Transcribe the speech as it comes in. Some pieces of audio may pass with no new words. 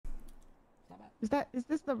Is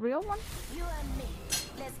this the real one? You and me.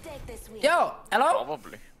 Let's take this week. Yo, hello.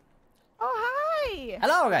 Probably. Oh, hi.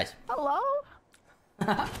 Hello, guys. Hello.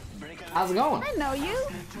 How's it going? I know you.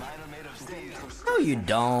 No, you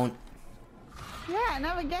don't. Yeah, I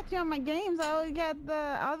never get you on my games. I always get the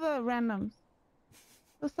other randoms.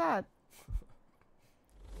 So sad.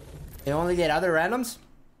 You only get other randoms?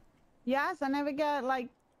 Yes, I never get like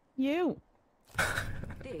you.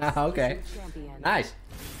 Okay. Nice.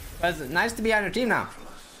 Well, it's nice to be on your team now.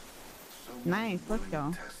 Nice. Let's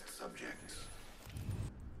go.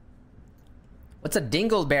 What's a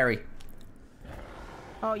dingleberry?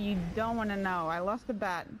 Oh, you don't want to know. I lost a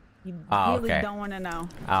bet. You Oh, really okay. don't want to know.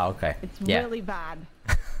 Oh, okay. It's Yeah. really bad.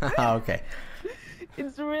 Oh, okay.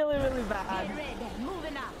 It's really, really bad. Get ready.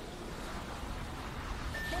 Moving up.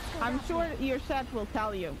 I'm sure your chat will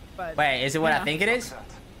tell you, but... Wait, is it what I yeah. think it is?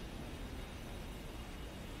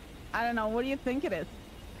 I don't know. What do you think it is?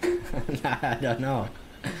 I don't know.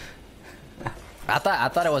 I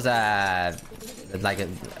thought it was like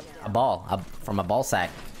a ball from a ball sack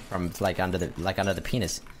from like under the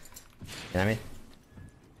penis. You know what I mean?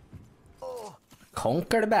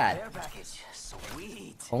 Konker det bad.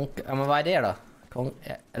 Ja, men vad är det då?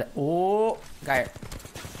 Åh, guy.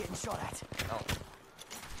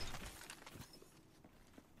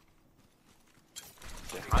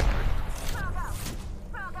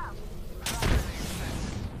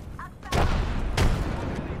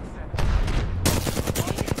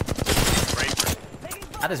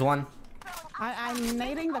 That is one. I'm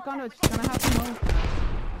nading the condo. It's gonna have to move.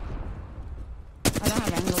 I don't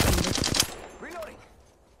have angles on this. Reloading.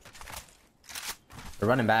 They're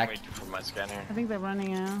running back. Waiting for my scanner. I think they're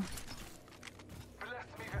running out.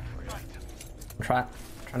 I'm trying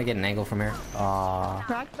to get an angle from here.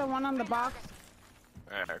 Crack the one on the box.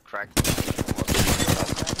 Crack.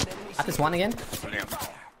 Got this one again? Can you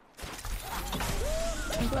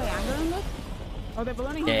play anger on this? Oh, they're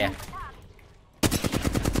ballooning. Yeah, yeah.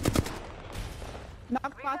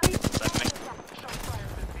 Knock Fatty.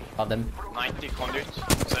 Got them. 90 conduit.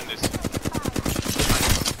 Send this.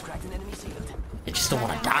 They just don't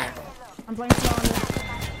want to die. I'm playing slow on this.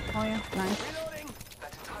 Oh yeah, nice.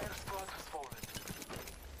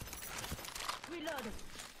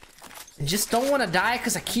 They just don't want to die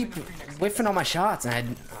because I keep whiffing on my shots,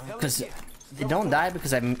 and because they don't die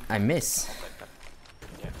because I miss.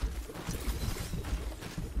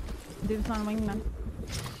 Dude's on wingman.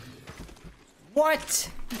 What?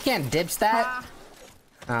 You can't dips that.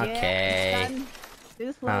 Okay. Yeah,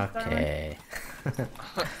 this slow, Okay.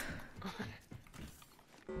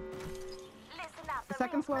 The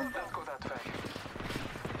second slow.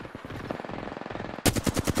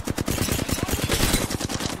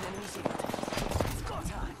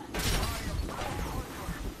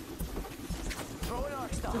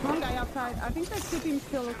 There's one guy outside. I think there's two teams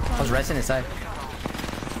still. I was resting inside.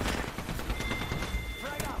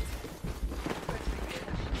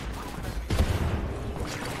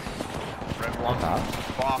 Red one.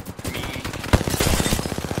 Fuck me.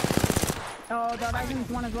 Oh, the other team's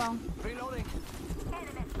one as well. Reloading.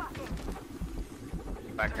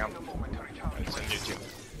 Back up. It's a new team.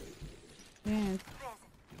 Yeah.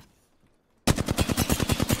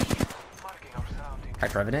 High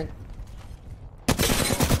Revenant.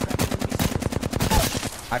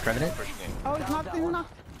 High Revenant. Oh, it's not enough.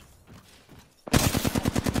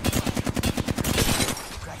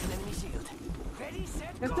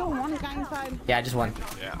 There's still one guy inside. Yeah, just one.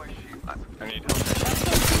 Yeah. I need help. I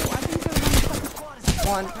think there's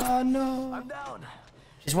One. Oh no. I'm down.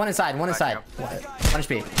 Just one inside. One inside. up. One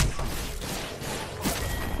HP.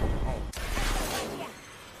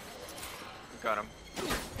 Got him.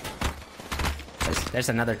 There's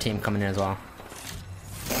another team coming in as well.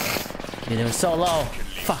 You're doing so low.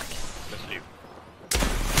 Fuck. Let's leave.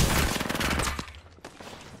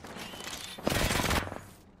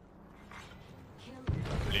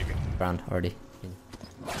 Leaving. Round already.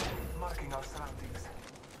 Marking our surroundings.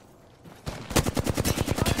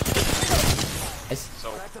 Nice. So,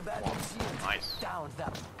 one. Nice. Down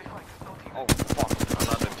that. Oh, fuck.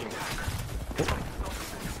 Another team. Healing.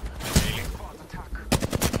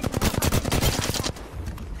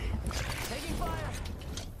 Taking fire.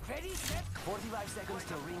 Ready, set. 45 seconds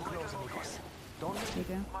till ring close, amigos. Don't let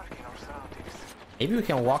Okay. marking our surroundings. Maybe we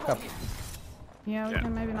can walk up. Yeah, we Yeah.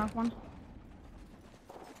 can maybe knock one.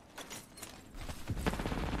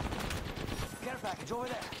 Care package over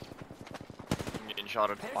there. I'm getting shot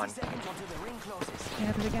at. 30 Fine. seconds until the ring closes.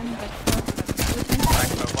 Yeah, but again,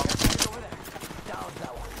 Back over. Over there. Down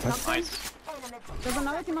that one. Nice. there's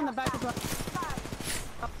another team on the back as well.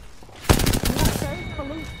 Okay, for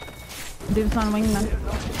loot. Dude's on wingman.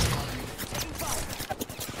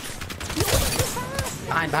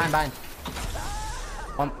 Behind.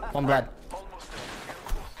 One blood.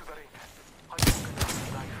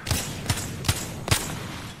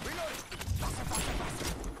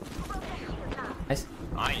 Nice.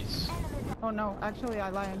 Nice. Oh no, actually I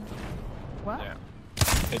lied. What? Yeah.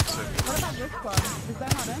 It's What about this squad? Is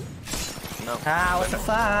that not in? no. Ah, what the Oh,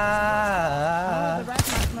 fuck? the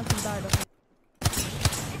rat must have died. Okay.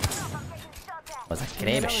 Was a That was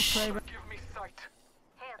Krebisch. Kraber.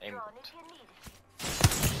 Aim.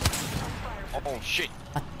 Oh shit.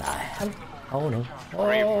 What the hell? Oh no. Oh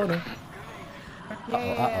Brave. no. Yeah,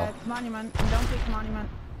 Uh-oh. it's monument. And don't pick monument.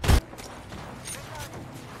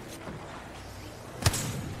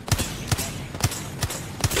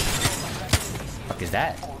 Fuck is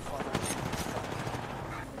that?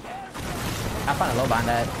 I found a low behind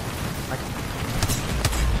that.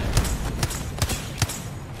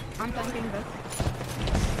 I'm tanking this.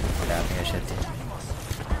 Yeah, I think I should too.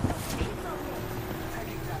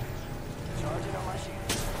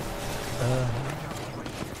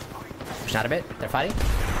 Push out a bit. They're fighting.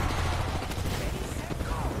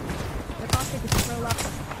 The caustic is still up.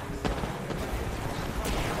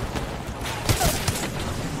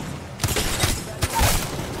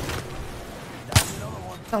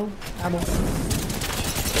 Oh, ammo.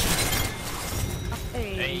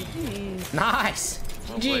 Hey. Jeez. Nice.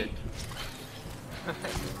 Well GG. played.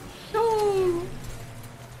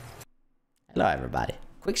 Hello everybody.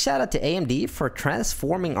 Quick shout out to AMD for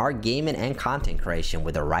transforming our gaming and content creation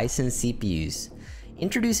with the Ryzen CPUs.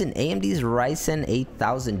 Introducing AMD's Ryzen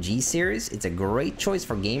 8000G series, it's a great choice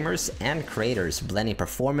for gamers and creators blending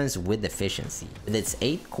performance with efficiency. With its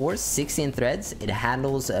 8 cores, 16 threads, it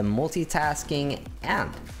handles multitasking and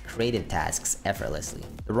creative tasks effortlessly.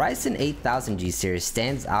 The Ryzen 8000G series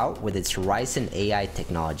stands out with its Ryzen AI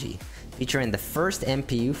technology, featuring the first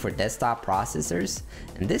MPU for desktop processors,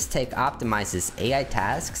 and this tech optimizes AI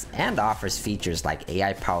tasks and offers features like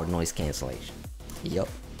AI-powered noise cancellation. Yup.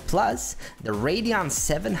 Plus, the Radeon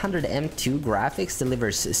 700M2 graphics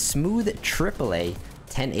delivers smooth AAA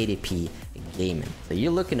 1080p gaming. So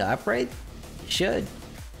you're looking to upgrade? You should.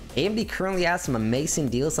 AMD currently has some amazing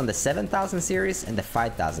deals on the 7000 series and the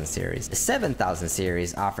 5000 series. The 7000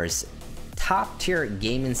 series offers top-tier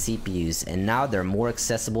gaming CPUs, and now they're more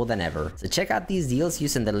accessible than ever. So check out these deals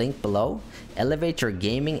using the link below. Elevate your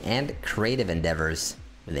gaming and creative endeavors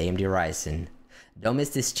with AMD Ryzen. Don't miss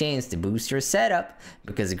this chance to boost your setup,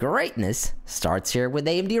 because greatness starts here with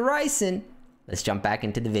AMD Ryzen. Let's jump back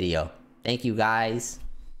into the video. Thank you guys.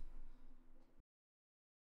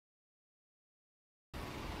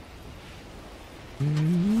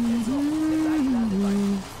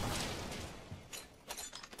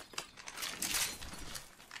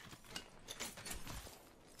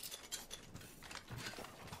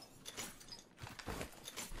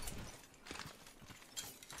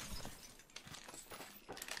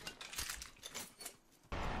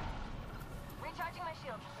 Recharging my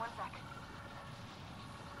shield. One sec.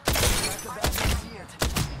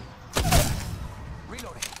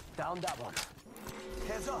 Reloading. Down that one.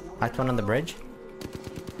 Heads up. Last one on the bridge.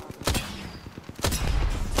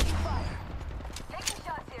 Taking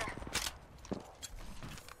shots here.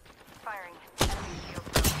 Firing. Enemy shield.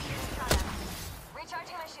 Shot at.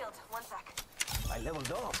 Recharging my shield. One sec. I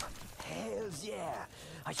leveled up. Hells yeah.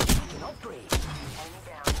 I should take an upgrade. Enemy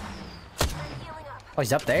down. Healing up. Oh,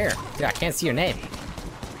 he's up there. Dude, I can't see your name. Epic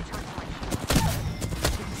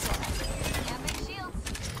shields.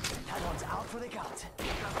 That one's out for the count.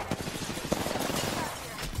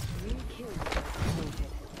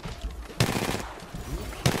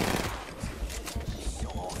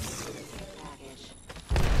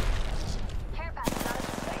 Care package on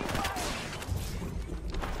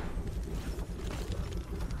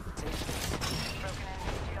broken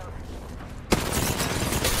enemy shield.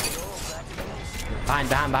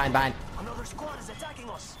 Behind. Another squad is attacking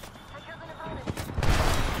us. I killed an opponent.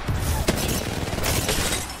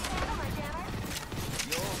 My jammer.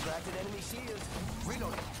 Yo, cracked an enemy shield.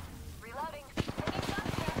 Reloading. Reloading. Taking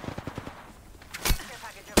shots here. Care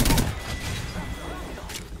package over there.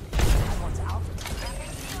 That one's out.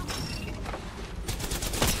 Epic shield.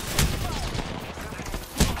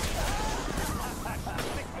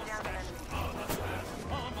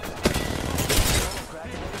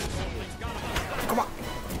 Down an enemy. Come on.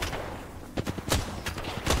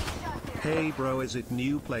 Hey bro, is it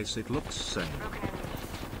new place? It looks same. Broken enemy.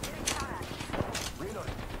 Getting shot at.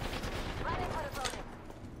 Reloading. Running for opponent.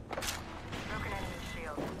 Broken enemy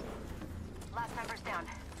shield. Last member's down.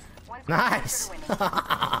 One squad Nice. closer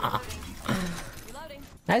to winning. Reloading.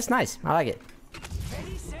 Nice. I like it.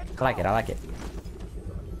 Ready, set, I like it.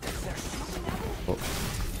 Oh.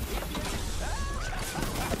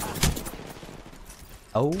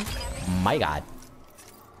 Oh my god.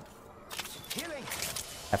 Healing.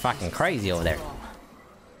 They're fucking crazy over there.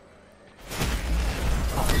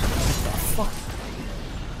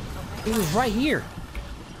 He was right here.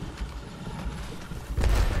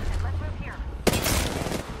 Let's move here.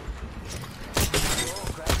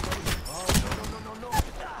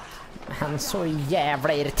 Han är så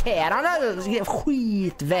jävla irriterande.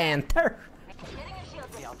 Skitvänter. Hitting a shield.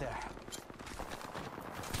 Be out there.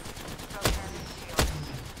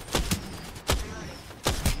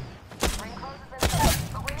 Ring closes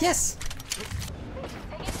in. Away. Yes.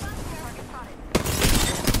 Taking shots. Target spotted.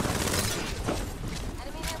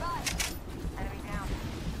 Enemy nearby. Enemy down.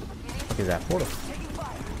 Look at that portal. Taking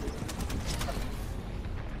fire.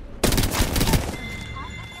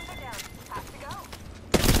 Half systems are down. Have to go.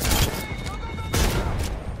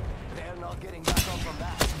 They're not getting back up from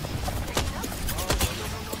that.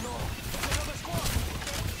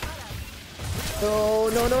 Oh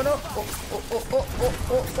no no no. Oh oh oh oh oh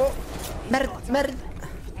oh oh. Merd merd.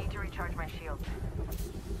 Need to recharge my shield.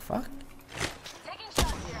 Fuck. Taking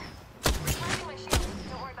shots here. Recharging my shield.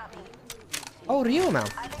 Don't worry about me. Oh, Ryu man.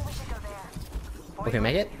 I think we should go there. Okay,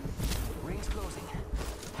 make it. Rings closing.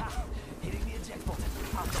 Ha! Hitting the eject button.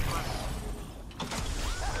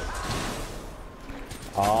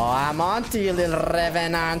 Oh, I'm on to you, little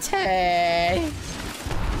revenant. Hey.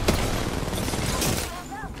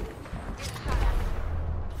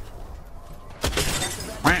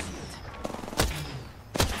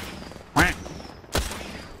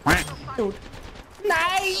 Dude.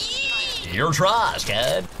 Nice. Your trust,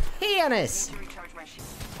 kid. Penis. Recharge my shield.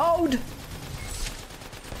 Ode. Enemy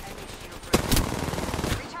shield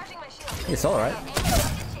broken. Recharging my shield. It's all right. Enemy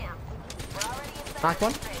rocket jam. We're already inside. Knock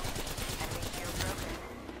one. Enemy shield broken.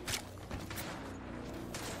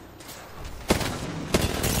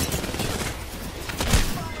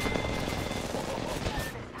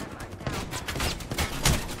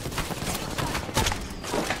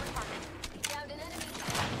 Downed an enemy.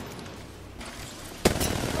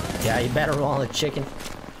 Yeah, you better roll on the chicken.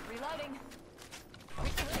 Reloading.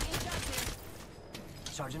 Taking shots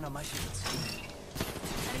here. Charging on my shields.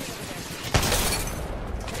 Enemy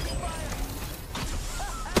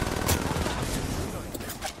over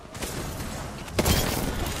there.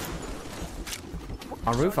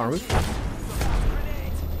 On roof, on roof.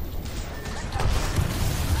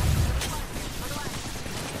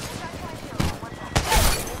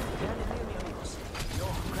 Landed near me, amigos. Yo,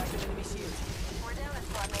 cracked an enemy shield. We're down a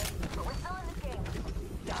squad mate, but we're still in this game.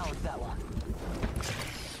 Down that one.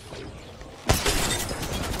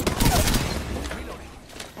 Reloading.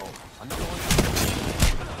 Oh, another one.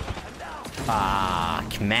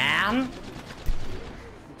 Fuck, man.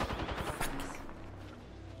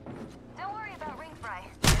 Don't worry about ring fry.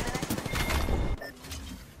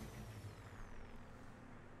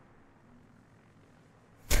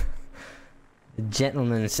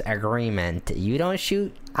 Gentleman's agreement. You don't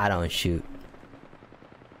shoot, I don't shoot.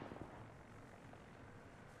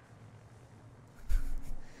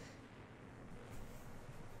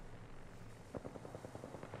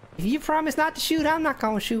 If you promise not to shoot, I'm not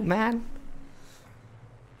gonna shoot, man.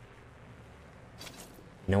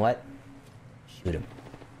 You know what? Shoot him.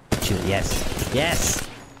 Shoot, yes. Yes!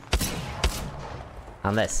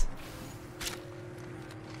 Unless.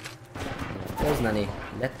 Poznani.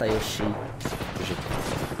 Letta Yoshi.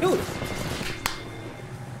 Dude! Is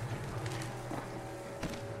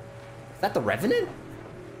that the Revenant?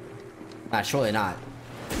 Nah, surely not.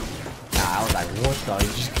 Nah, I was like, what the?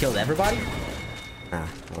 You just killed everybody? Ah,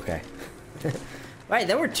 okay. Wait,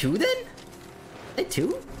 there were two then? They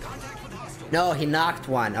two? No, he knocked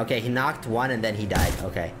one. Okay, he knocked one and then he died.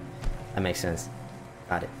 Okay. That makes sense.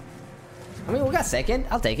 Got it. I mean, we got second.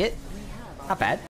 I'll take it. Not bad.